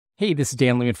Hey, this is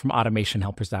Dan Lehman from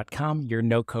automationhelpers.com, your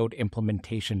no-code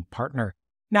implementation partner.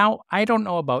 Now, I don't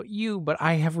know about you, but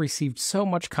I have received so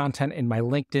much content in my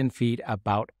LinkedIn feed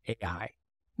about AI.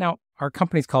 Now, our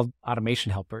company's called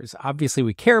Automation Helpers. Obviously,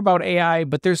 we care about AI,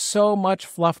 but there's so much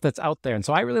fluff that's out there. And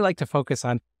so I really like to focus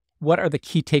on what are the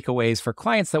key takeaways for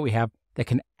clients that we have that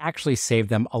can actually save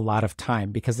them a lot of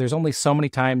time, because there's only so many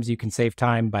times you can save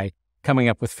time by coming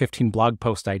up with 15 blog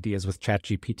post ideas with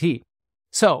ChatGPT.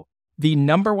 So the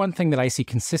number one thing that I see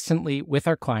consistently with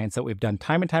our clients that we've done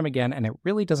time and time again, and it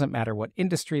really doesn't matter what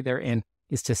industry they're in,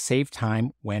 is to save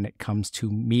time when it comes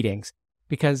to meetings.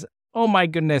 Because, oh my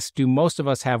goodness, do most of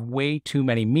us have way too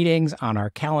many meetings on our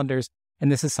calendars,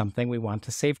 and this is something we want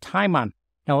to save time on.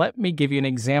 Now, let me give you an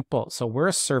example. So we're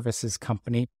a services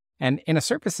company, and in a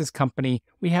services company,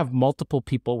 we have multiple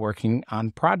people working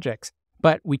on projects,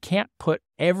 but we can't put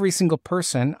every single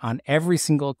person on every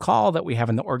single call that we have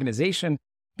in the organization,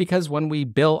 because when we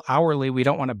bill hourly, we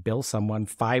don't want to bill someone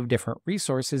 5 different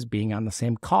resources being on the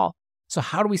same call. So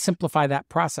how do we simplify that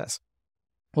process?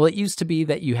 Well, it used to be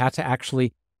that you had to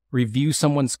actually review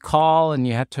someone's call and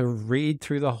you had to read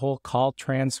through the whole call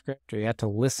transcript, or you had to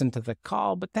listen to the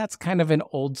call, but that's kind of an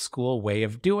old school way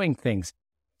of doing things.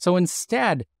 So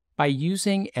instead, by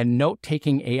using a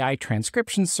note-taking AI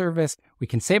transcription service, we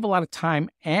can save a lot of time.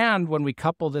 And when we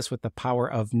couple this with the power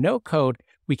of no code,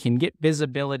 we can get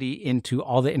visibility into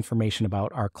all the information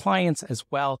about our clients as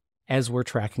well as we're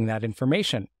tracking that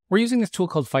information. We're using this tool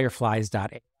called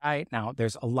Fireflies.AI. Now,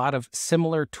 there's a lot of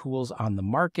similar tools on the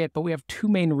market, but we have 2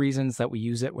 main reasons that we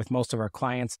use it with most of our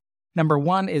clients. Number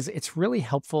one is it's really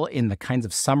helpful in the kinds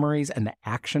of summaries and the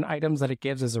action items that it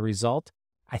gives as a result.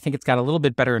 I think it's got a little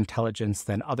bit better intelligence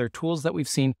than other tools that we've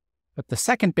seen. But the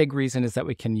second big reason is that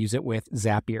we can use it with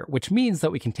Zapier, which means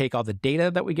that we can take all the data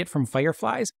that we get from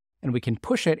Fireflies and we can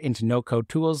push it into no-code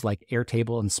tools like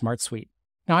Airtable and SmartSuite.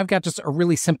 Now, I've got just a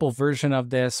really simple version of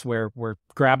this where we're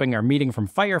grabbing our meeting from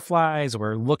Fireflies,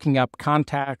 we're looking up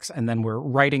contacts, and then we're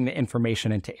writing the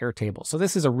information into Airtable. So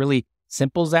this is a really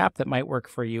simple Zap that might work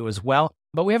for you as well.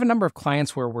 But we have a number of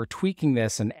clients where we're tweaking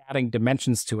this and adding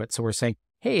dimensions to it. So we're saying,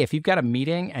 hey, if you've got a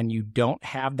meeting and you don't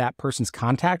have that person's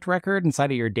contact record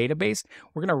inside of your database,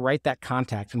 we're going to write that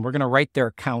contact and we're going to write their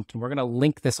account and we're going to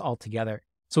link this all together.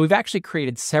 So we've actually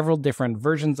created several different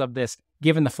versions of this,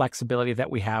 given the flexibility that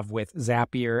we have with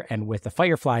Zapier and with the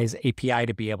Fireflies API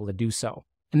to be able to do so.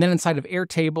 And then inside of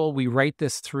Airtable, we write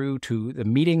this through to the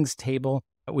meetings table.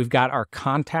 We've got our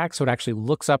contact, so it actually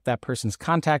looks up that person's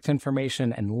contact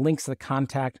information and links the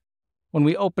contact. When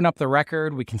we open up the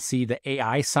record, we can see the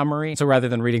AI summary. So rather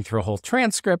than reading through a whole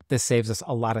transcript, this saves us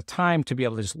a lot of time to be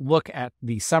able to just look at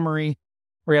the summary.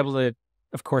 We're able to,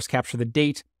 of course, capture the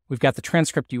date. We've got the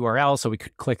transcript URL, so we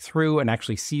could click through and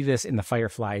actually see this in the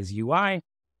Fireflies UI.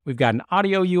 We've got an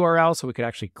audio URL, so we could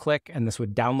actually click and this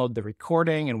would download the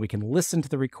recording and we can listen to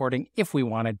the recording if we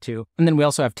wanted to. And then we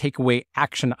also have takeaway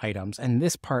action items. And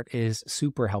this part is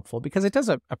super helpful because it does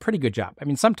a pretty good job. I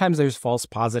mean, sometimes there's false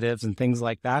positives and things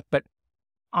like that, but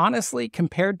honestly,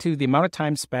 compared to the amount of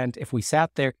time spent, if we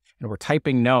sat there and we're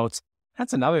typing notes,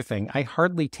 that's another thing. I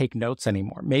hardly take notes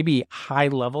anymore, maybe high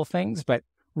level things, but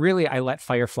really I let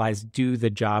Fireflies do the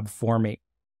job for me.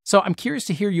 So I'm curious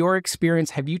to hear your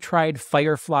experience. Have you tried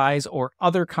Fireflies or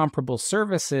other comparable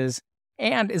services?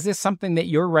 And is this something that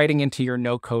you're writing into your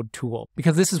no-code tool?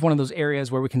 Because this is one of those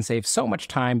areas where we can save so much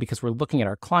time because we're looking at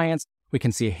our clients. We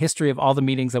can see a history of all the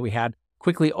meetings that we had,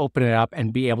 quickly open it up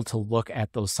and be able to look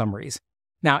at those summaries.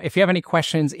 Now, if you have any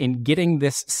questions in getting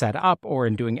this set up or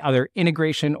in doing other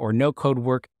integration or no-code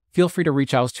work, feel free to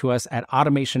reach out to us at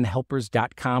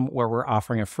automationhelpers.com, where we're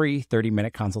offering a free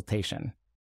 30-minute consultation.